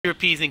your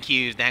P's and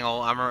Q's,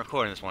 dangle. I'm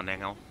recording this one,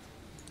 dangle.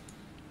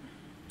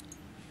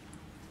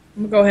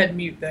 I'm gonna go ahead and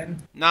mute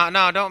then. No,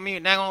 no, don't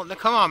mute, dangle.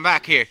 Come on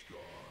back here.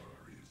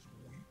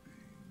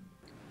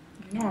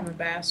 You know I'm a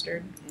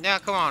bastard. Yeah,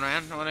 come on,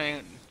 man.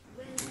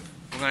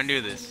 We're gonna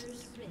do this.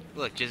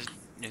 Look, just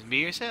be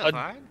yourself,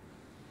 alright?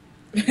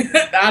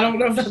 I don't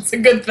know if that's a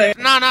good thing.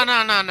 No, no,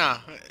 no, no, no.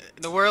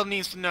 The world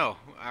needs to know,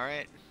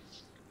 alright?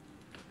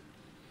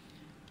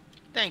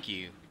 Thank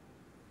you.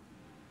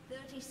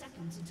 30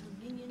 seconds until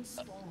minions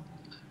spawn.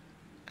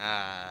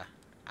 I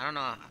don't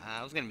know.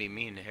 I was gonna be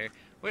mean to her.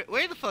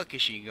 Where the fuck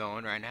is she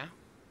going right now?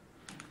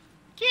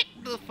 Get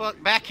the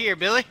fuck back here,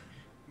 Billy.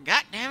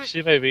 God damn it.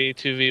 She may be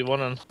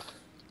 2v1.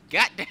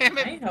 God damn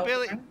I it, ain't helping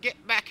Billy. her.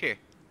 Get back here.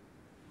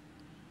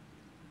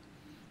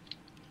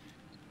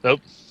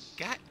 Nope.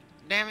 God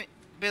damn it,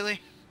 Billy.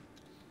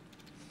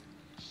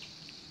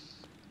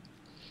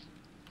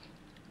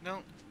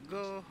 Don't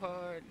go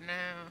hard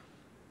now.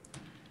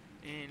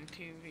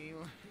 Into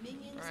V1.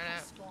 Minions Right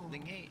have out spawned. the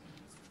gate.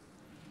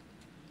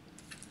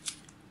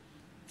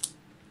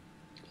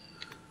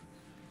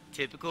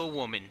 Typical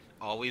woman,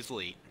 always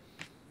late.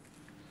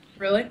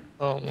 Really?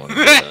 Oh my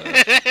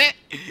god.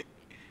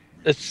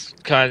 It's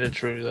kind of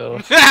true though.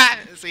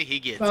 See, he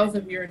gets Both it.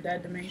 of you are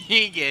dead to me.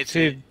 He gets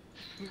it.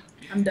 See,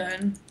 I'm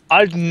done.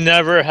 I've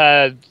never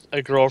had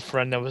a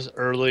girlfriend that was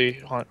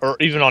early on, or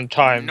even on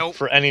time Nope.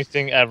 for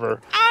anything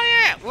ever.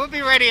 Oh yeah, we'll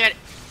be ready at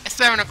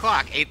 7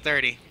 o'clock,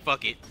 8:30.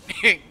 Fuck it.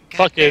 God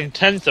Fucking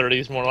damn. 10:30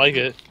 is more like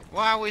it.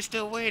 Why are we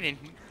still waiting?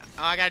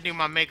 Oh, I gotta do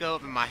my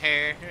makeup and my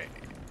hair.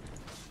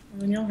 I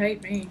mean, you'll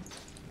hate me.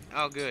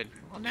 Oh, good.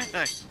 Well, that's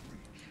nice.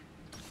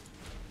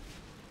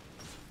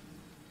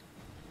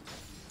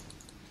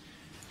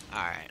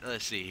 Alright,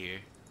 let's see here.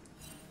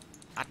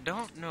 I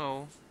don't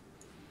know.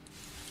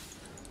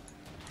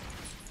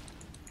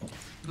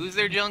 Who's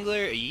their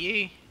jungler?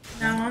 Yee.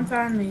 No, I'm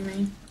fine,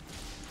 Mimi.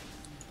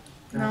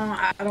 No,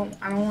 I don't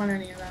want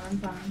any of that. I'm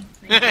fine.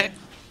 Thank you.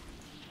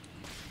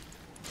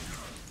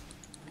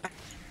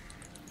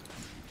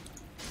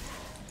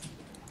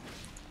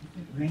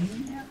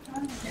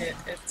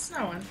 It's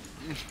snowing.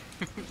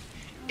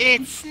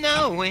 It's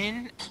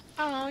snowing.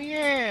 Oh,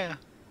 yeah.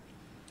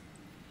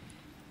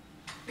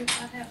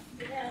 If I have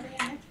to get out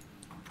in it.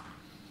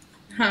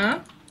 Huh?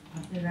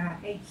 I said I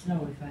hate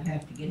snow if I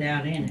have to get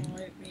out in it.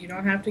 Well, you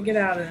don't have to get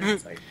out of it.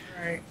 It's like,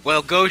 alright.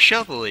 Well, go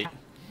shovel it.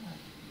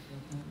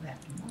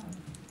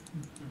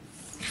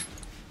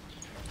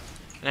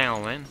 Hang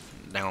on, man.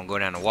 They're gonna go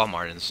down to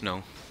Walmart in the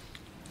snow.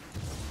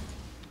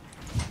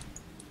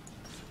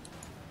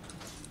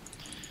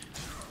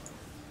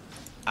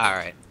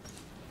 Alright.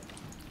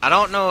 I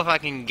don't know if I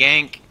can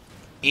gank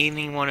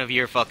any one of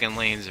your fucking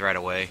lanes right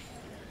away.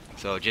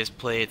 So just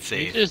play it You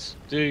safe. just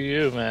do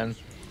you, man.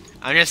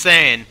 I'm just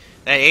saying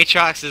that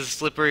Aatrox is a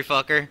slippery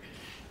fucker,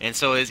 and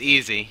so is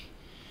Easy.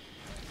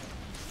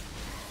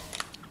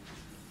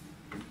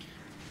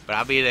 But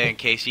I'll be there in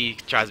case he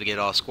tries to get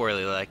all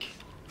squirrely like.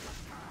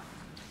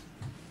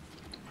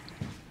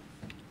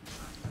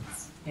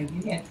 Have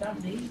you had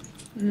something to eat?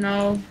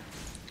 No.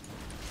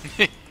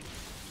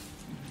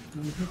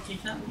 Gonna get you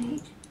something to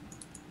eat?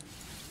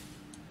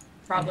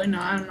 Probably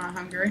not. I'm not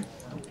hungry.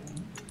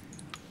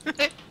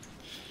 Okay.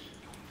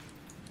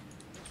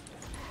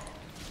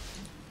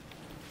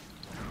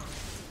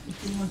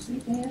 You want to see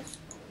this?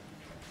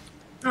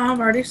 Oh, I've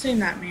already seen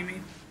that,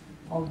 Mimi.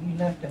 Oh, you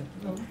left a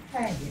little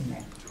tag in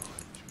there.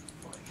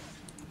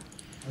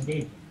 Or did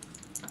you?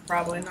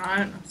 Probably not.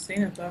 I've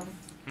seen it though.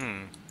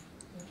 Hmm.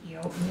 You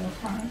oatmeal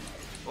pie?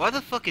 Why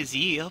the fuck is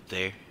Yi up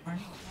there?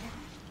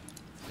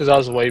 Because I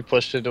was way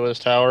pushed into his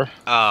tower.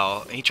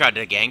 Oh, he tried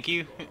to gank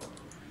you?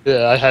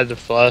 Yeah, I had to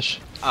flush.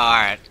 Oh,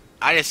 alright.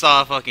 I just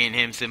saw fucking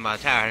him sitting by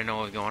the tower. I didn't know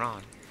what was going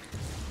on.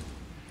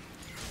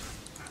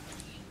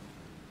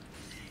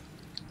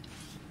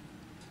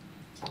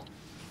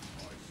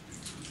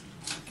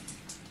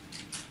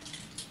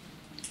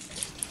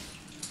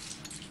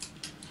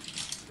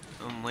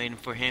 I'm waiting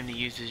for him to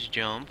use his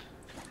jump.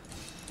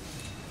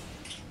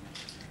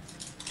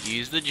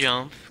 Use the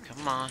jump.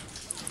 Come on.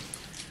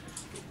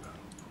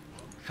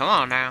 Come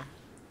on now.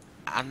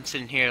 I'm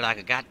sitting here like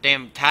a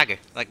goddamn tiger.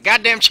 Like a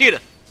goddamn cheetah.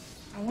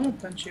 I want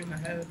to punch you in the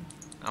head.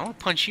 I want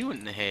to punch you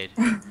in the head.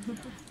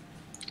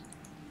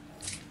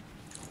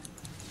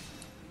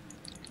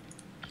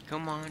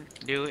 Come on,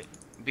 do it.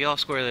 Be all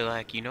squirrely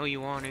like you know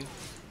you want to.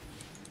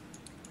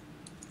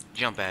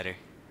 Jump at her.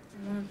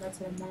 That's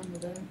what I'm wanting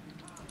to do.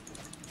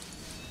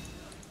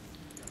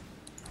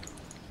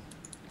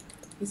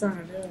 He's not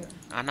gonna do it.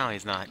 I know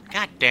he's not.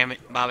 God damn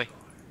it, Bobby.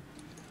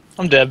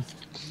 I'm dead.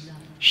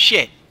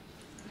 Shit.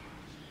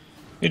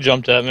 He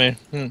jumped at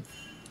me.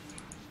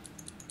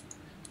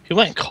 He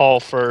went call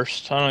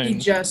first. I don't He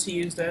even... just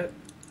used it.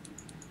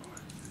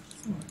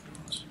 Son of a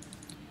bitch.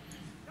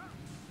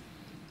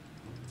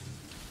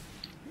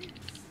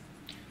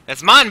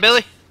 That's mine,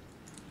 Billy.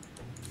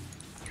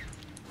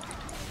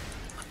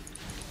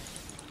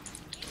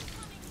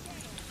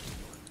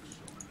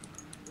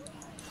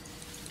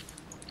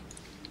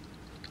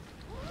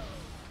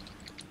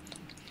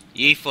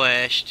 Ye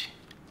flashed.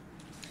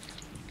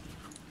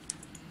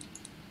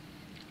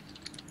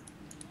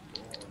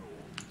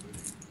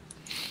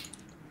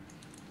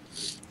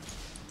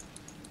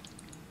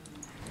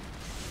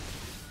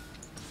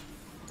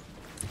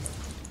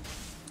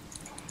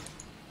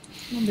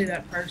 I'll be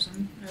that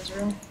person,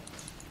 Ezreal.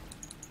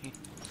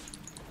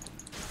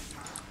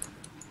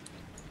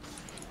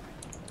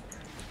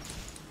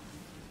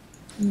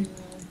 Mm.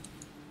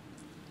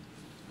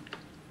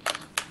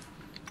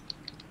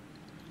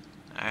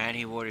 Alright,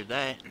 he ordered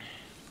that.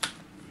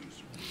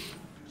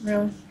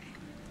 Really?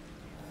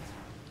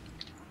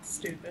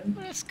 Stupid.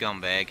 What a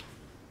scumbag.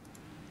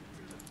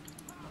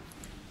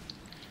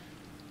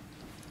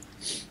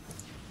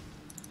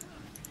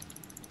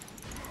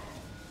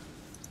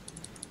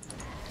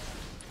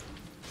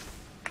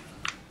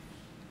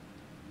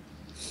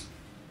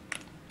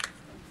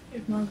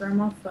 If my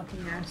grandma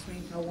fucking asked me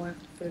if I want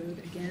food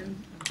again,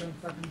 I'm gonna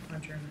fucking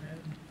punch her in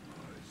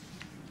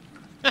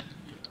the head.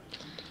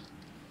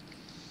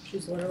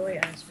 She's literally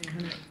asked me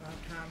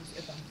 105 times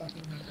if I'm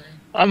fucking hungry.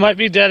 I might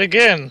be dead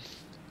again.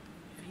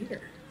 Feed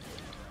her.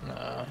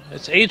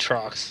 It's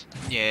Aatrox.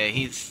 Yeah,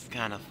 he's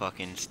kind of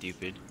fucking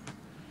stupid.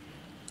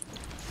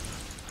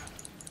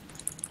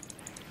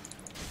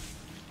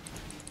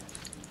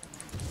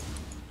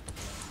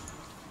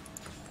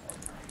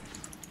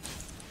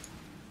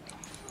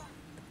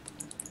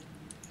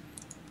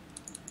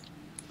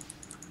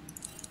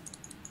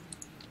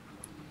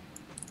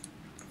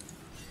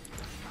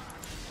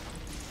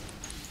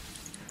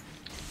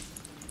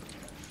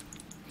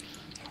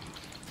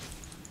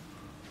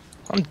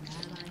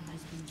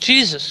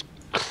 Jesus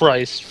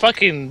Christ.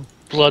 Fucking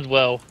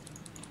Bloodwell.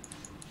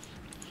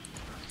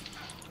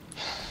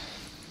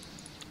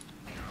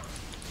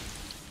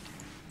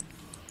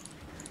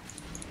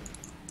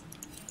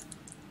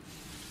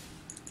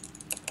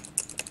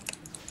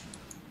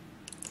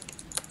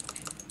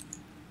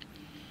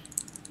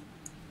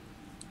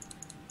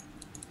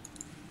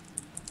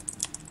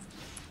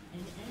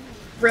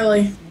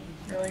 Really?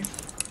 Really?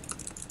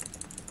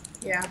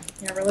 Yeah.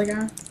 Yeah, really,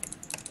 guy?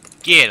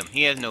 Get him.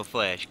 He has no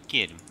flash.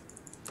 Get him.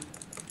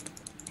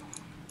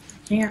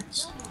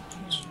 Can't.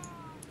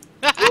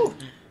 Alright,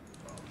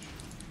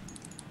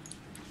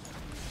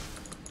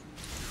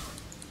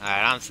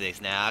 I'm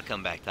 6 now. I'll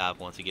come back top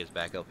once he gets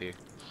back up here.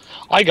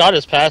 I got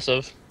his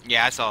passive.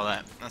 Yeah, I saw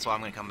that. That's why I'm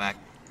gonna come back.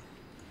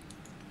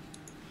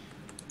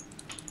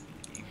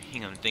 He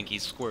gonna think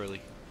he's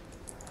squirrely.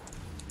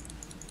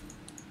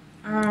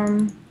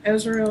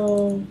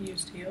 Ezreal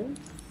used heal.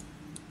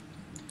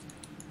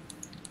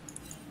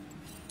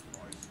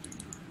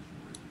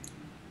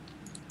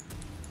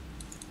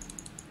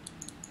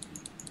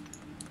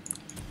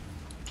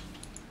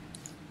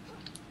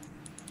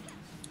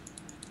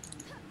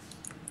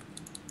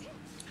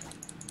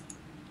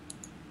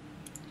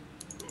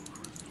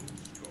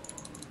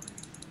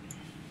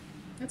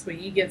 That's what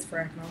he gets for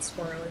acting all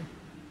squirrely.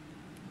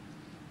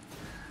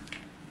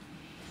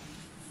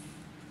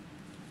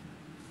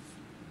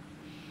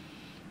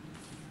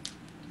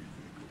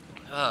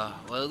 Oh,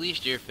 well, at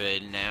least you're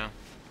fed now.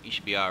 You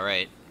should be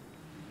alright.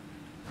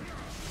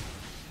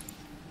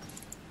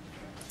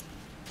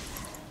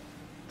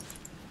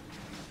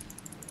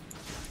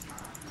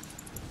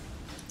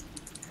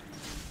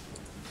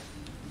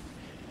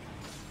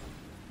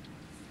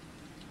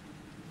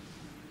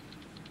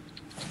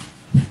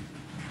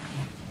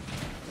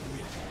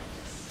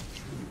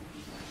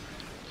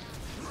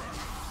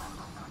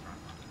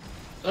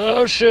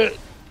 Oh shit.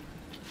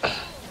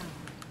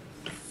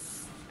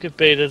 Get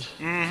baited.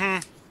 Mm-hmm.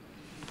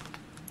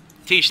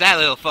 Teach that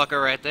little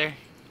fucker right there.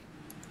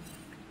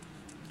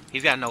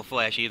 He's got no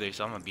flash either,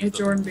 so I'm gonna Hey, beat the...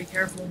 Jordan, be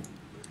careful.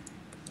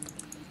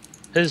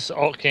 His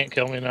ult can't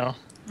kill me now.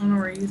 I don't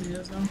know where easy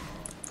is, though.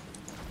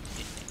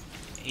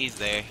 He's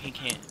there. He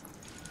can't...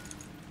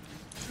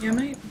 Yeah,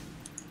 mate.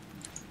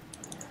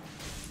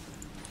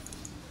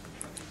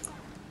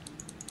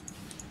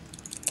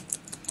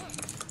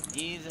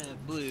 He's a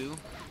blue.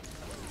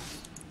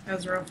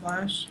 Ezreal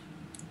flash.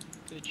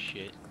 Good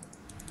shit.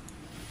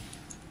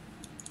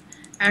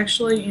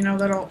 Actually, you know,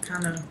 that ult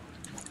kind of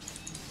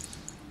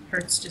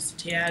hurts just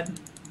a tad.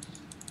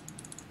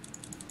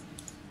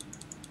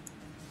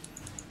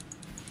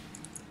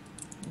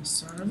 You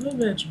son of a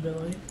bitch,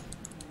 Billy.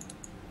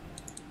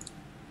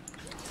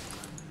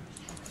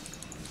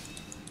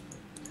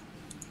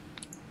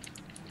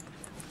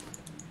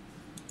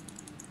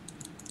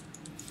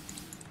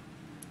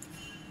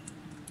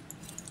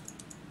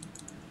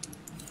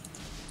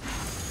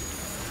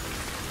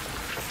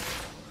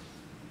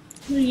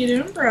 What are you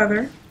doing,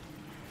 brother?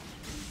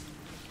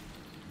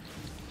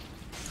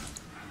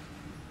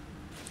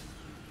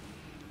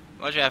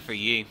 Watch out for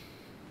you.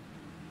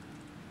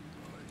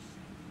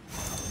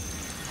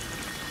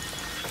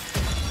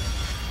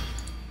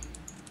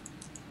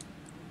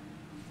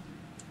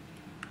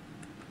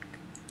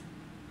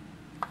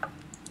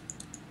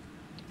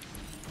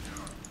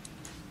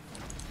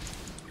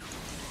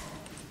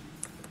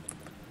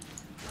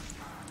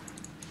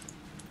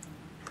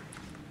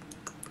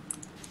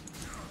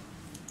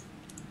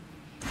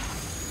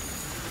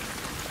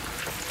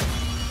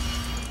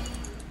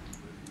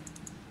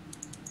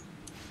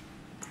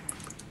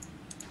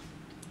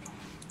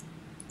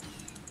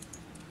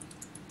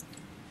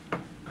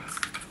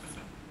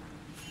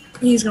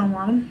 He's gonna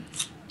want him.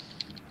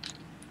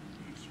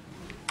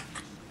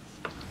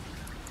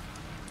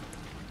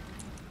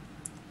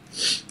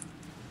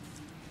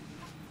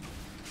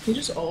 He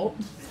just ult.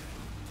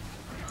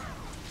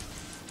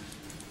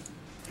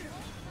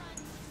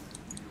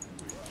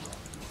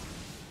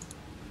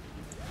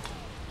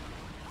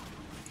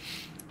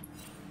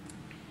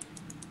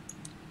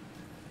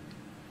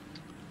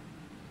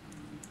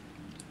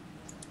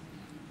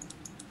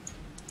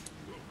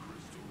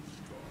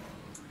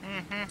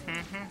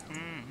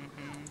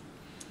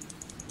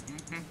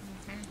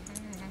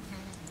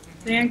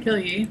 They didn't kill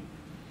you.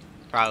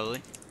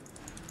 Probably.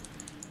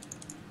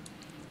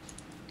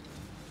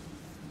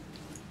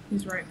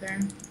 He's right there.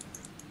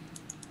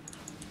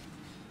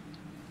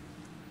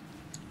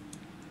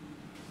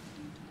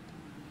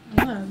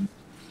 Hello.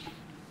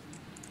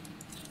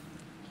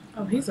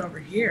 Oh, he's over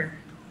here.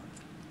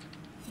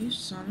 You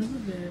son of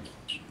a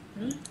bitch.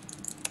 Really?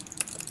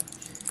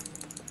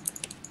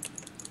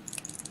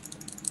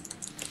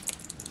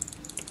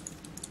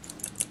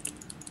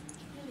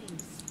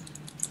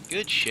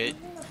 Good shit.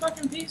 You want a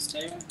fucking piece too?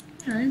 Yeah,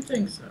 I didn't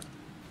think so.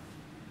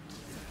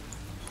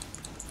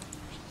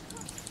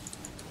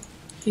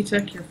 He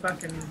took your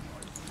fucking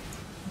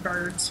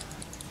birds.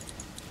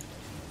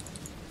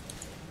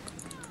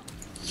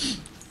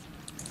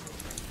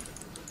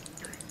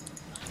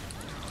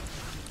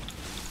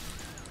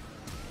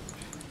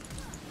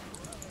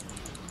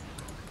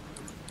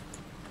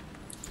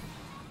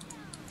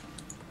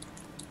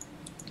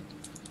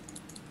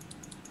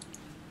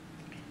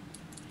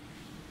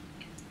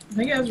 I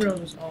think Ezreal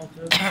just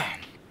ulted.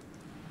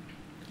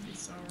 Could be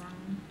so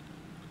wrong.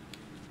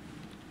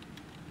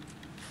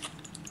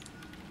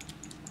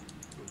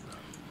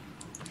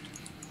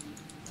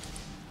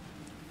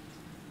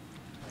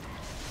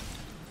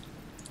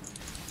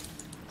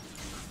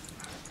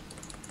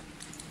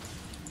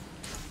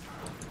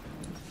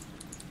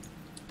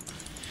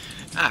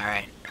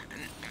 Alright.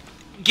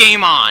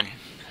 Game on!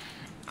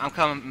 I'm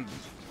coming.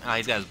 Oh,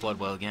 he's got his blood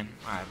well again.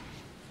 Alright.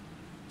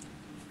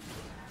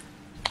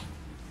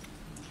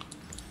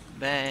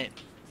 Bet.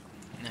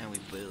 Now we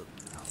build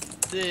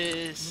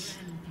this.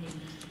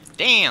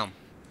 Damn!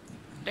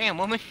 Damn,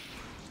 woman!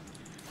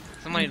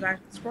 Somebody. Back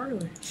to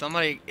Squirrely.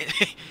 Somebody.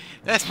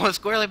 That's one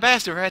squirrely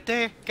bastard right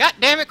there. God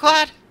damn it,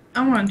 Clyde!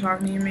 I want to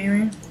talk to you,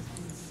 Mimi.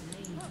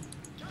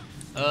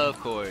 Of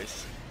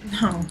course.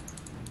 No.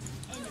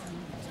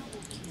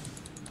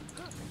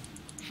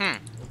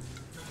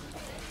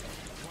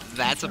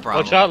 That's a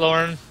problem. Watch out,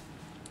 Lauren.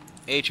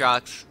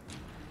 Aatrox.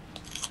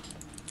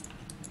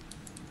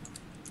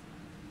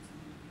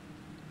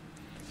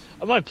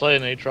 I might play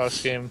an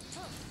Aatrox game.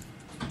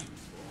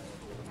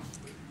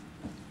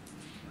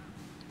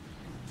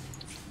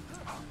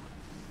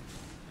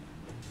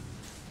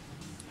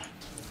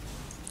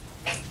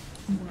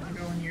 I'm going to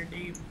go in here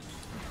deep.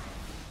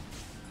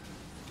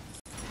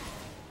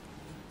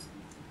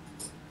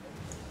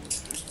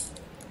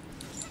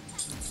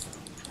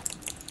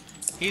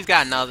 He's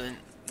got nothing.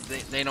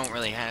 They don't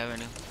really have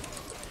any.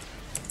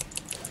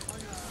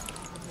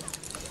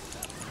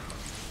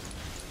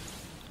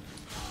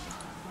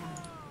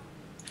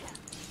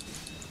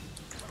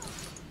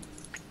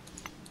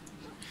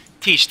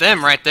 Teach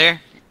them right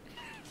there.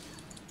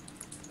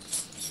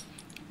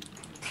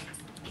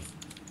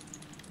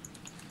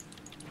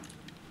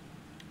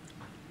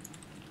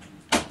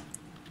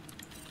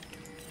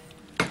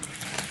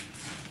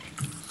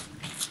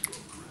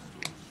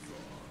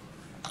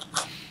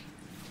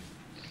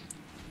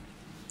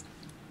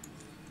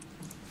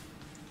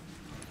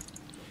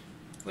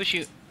 Wish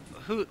you.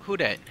 Who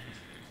that?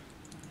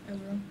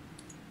 Ezreal.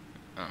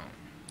 Oh.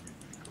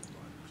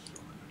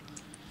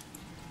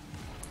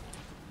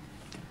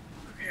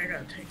 Okay, I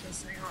gotta take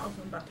this thing off.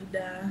 I'm about to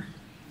die.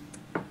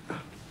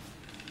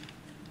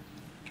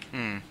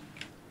 Hmm.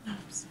 Oh,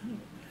 son of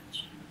a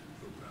bitch.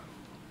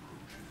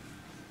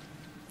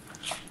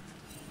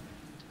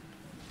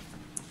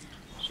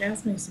 She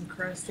asked me some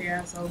crusty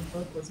ass old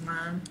book was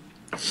mine.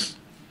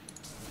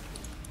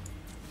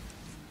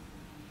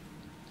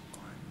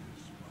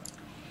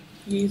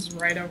 He's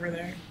right over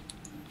there.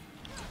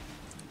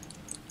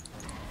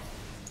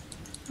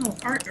 Oh,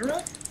 aren't you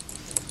really?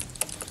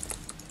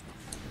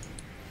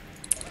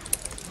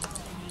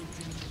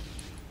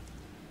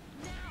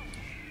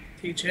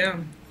 Teach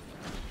him.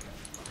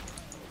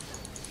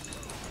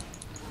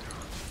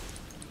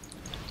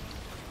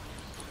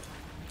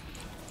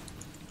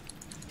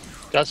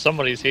 Got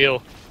somebody's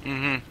heal.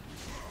 Mm-hmm.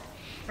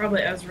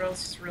 Probably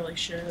Ezreal's really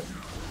shit.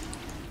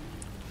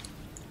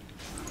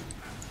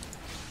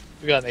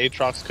 We got an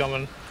Aatrox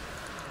coming.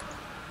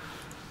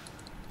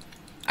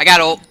 I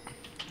got ult.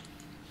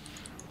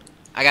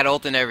 I got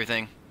ult and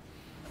everything.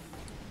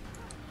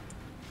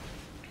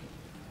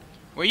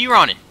 Where you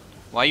running?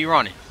 Why you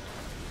running?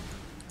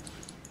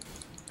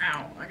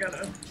 Ow,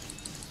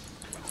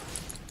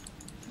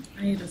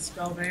 I need a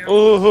spell ban.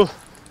 Ooh,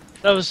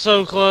 that was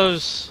so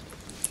close.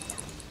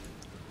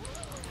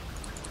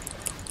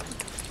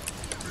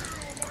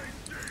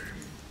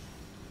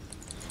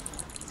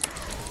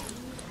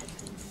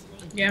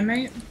 Yeah,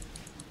 mate?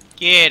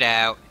 Get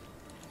out.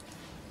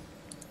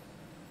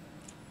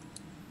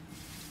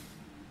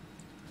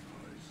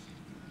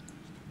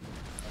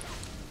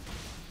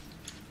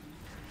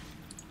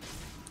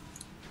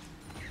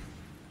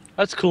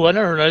 That's cool. I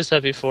never noticed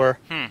that before.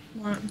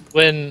 What?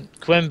 When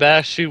Quinn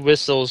backs, she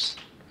whistles.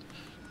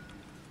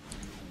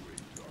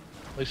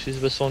 Like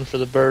she's whistling for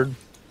the bird.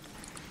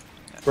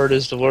 Bird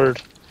is the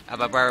word. A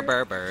bird,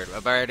 bird, bird.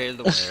 A bird is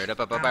the word.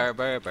 A bird,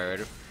 bird,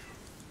 bird.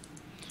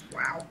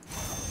 Wow.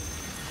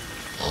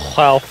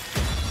 Wow.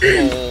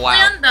 Oh,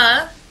 wow.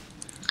 Linda!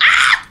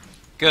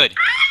 Good.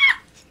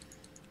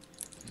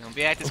 Don't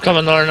be acting I'm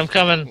coming, Lauren. I'm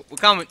coming. We're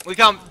coming. We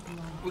coming.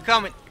 We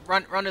coming.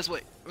 Run this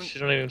way. She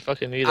don't even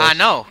fucking need us. I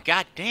know.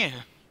 God damn.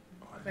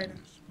 Wait.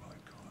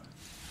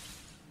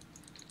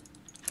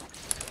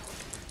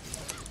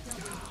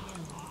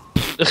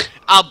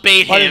 I'll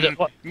bait Why did him, it-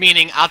 what-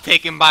 meaning I'll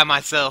take him by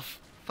myself.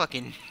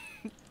 Fucking.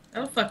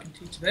 That'll fucking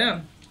teach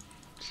them.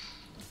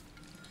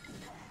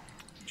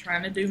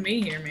 Trying to do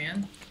me here,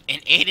 man.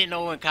 And Aiden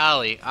Owen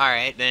Collie.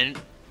 Alright, then.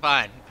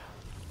 Fine.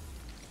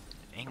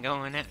 Ain't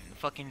going out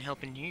fucking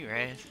helping you,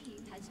 right?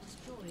 Team has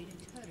destroyed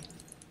a turret.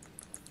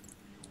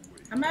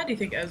 How mad do you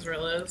think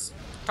Ezreal is?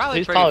 Probably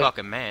He's pretty probably-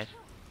 fucking mad.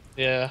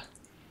 Yeah.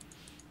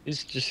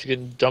 He's just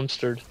getting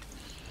dumpstered.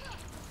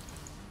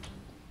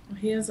 Well,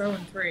 he is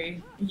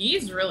 0-3.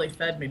 He's really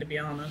fed me, to be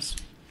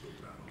honest.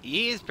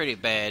 He is pretty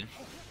bad.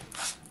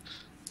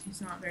 He's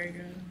not very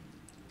good.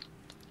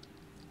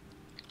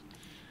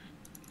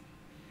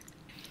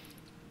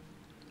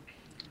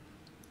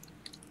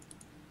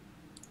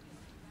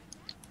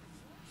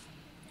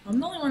 I'm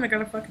the only one that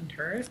got a fucking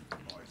turret.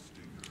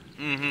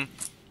 Mm-hmm.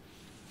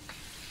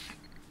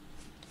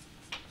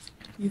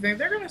 You think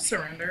they're gonna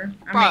surrender?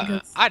 I mean,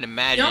 'cause I'd the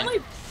imagine.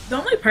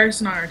 only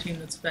person on our team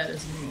that's fed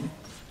is me.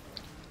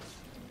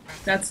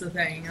 That's the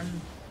thing.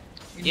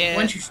 Yeah.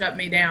 Once you shut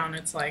me down,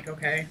 it's like,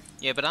 okay.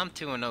 Yeah, but I'm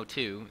 2-0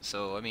 too,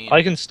 so I mean.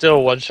 I can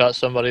still one-shot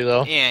somebody,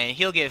 though. Yeah,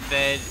 he'll get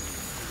fed.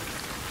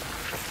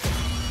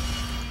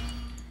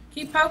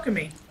 Keep poking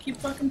me. Keep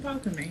fucking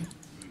poking me.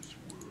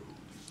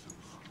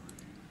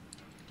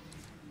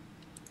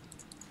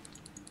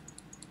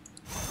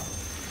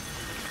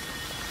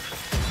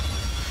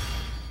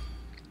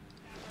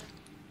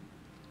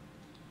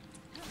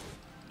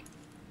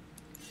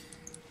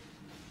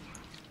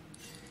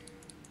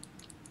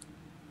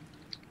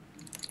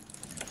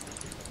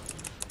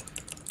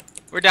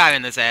 We're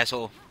diving this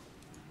asshole.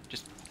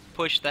 Just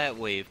push that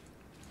wave.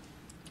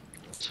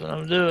 That's what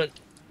I'm doing.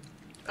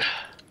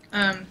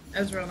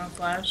 Ezreal no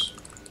flash.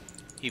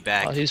 He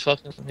back. Oh, he's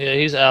fucking... Yeah,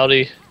 he's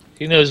outie.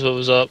 He knows what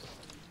was up.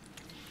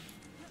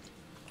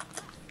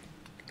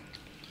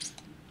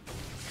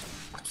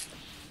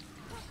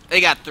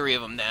 They got 3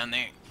 of them down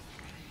there.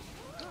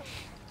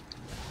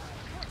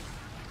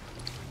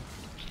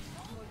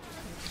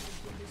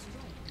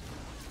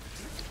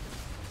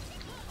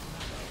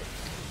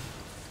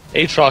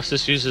 Aatrox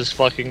just uses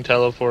fucking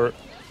teleport.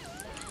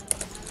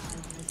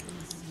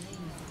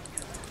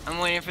 I'm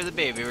waiting for the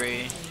baby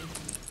Ray.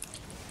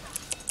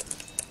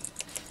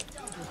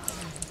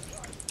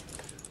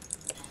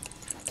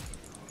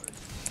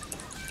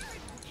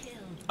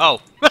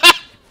 Oh.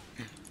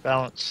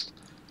 Balance.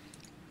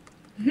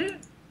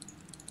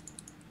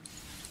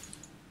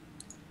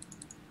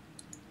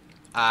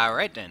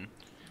 Alright then.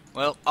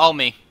 Well, all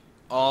me.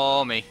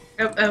 All me.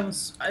 It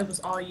was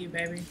all you,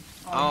 baby.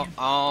 All you.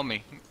 All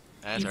me.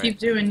 That's You right. keep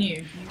doing you.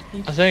 You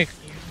keep I think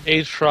doing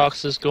you.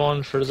 Aatrox is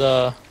going for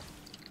the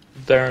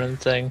Baron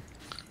thing.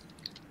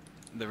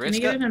 The Can he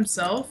get it Riska?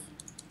 himself?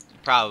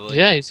 Probably.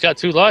 Yeah, he's got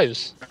 2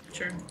 lives.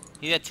 Sure.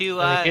 He got 2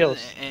 And he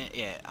lives. heals.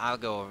 Yeah, I'll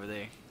go over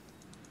there.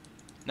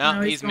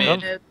 No, he's going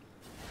mid.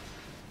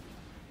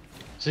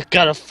 Just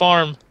gotta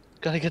farm.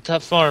 Gotta get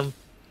that farm.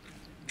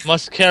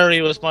 Must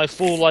carry with my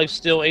full life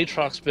steal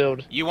Aatrox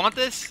build. You want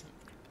this?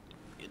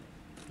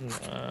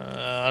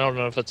 I don't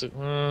know if that's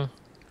a...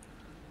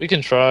 we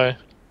can try.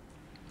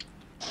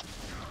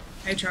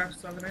 Hey,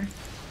 Charles over there.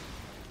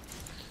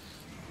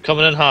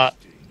 Coming in hot.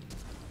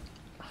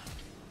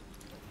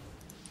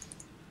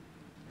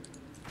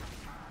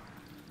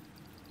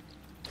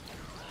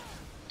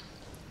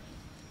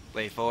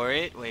 Wait for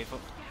it. Wait for.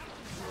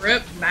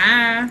 Rip,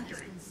 nah.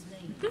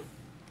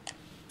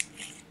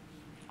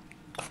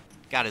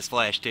 Got his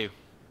flash too.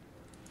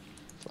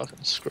 Fucking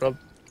scrub.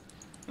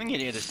 We can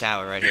get this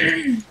tower right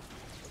here.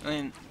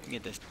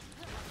 Get this.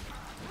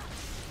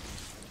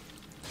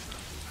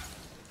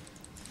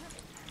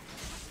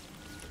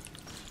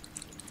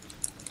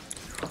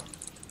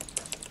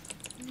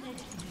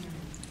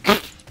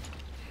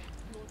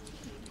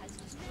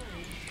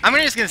 I'm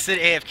just gonna sit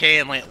AFK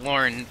and let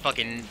Lauren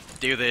fucking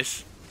do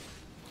this.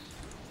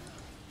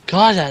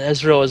 God, that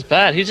Ezreal is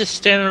bad. He's just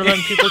standing there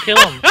letting people kill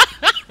him.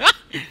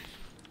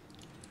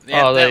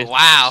 Yeah, Oh, they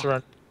wow.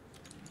 surrender.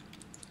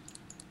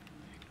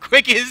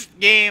 Quickest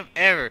game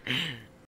ever.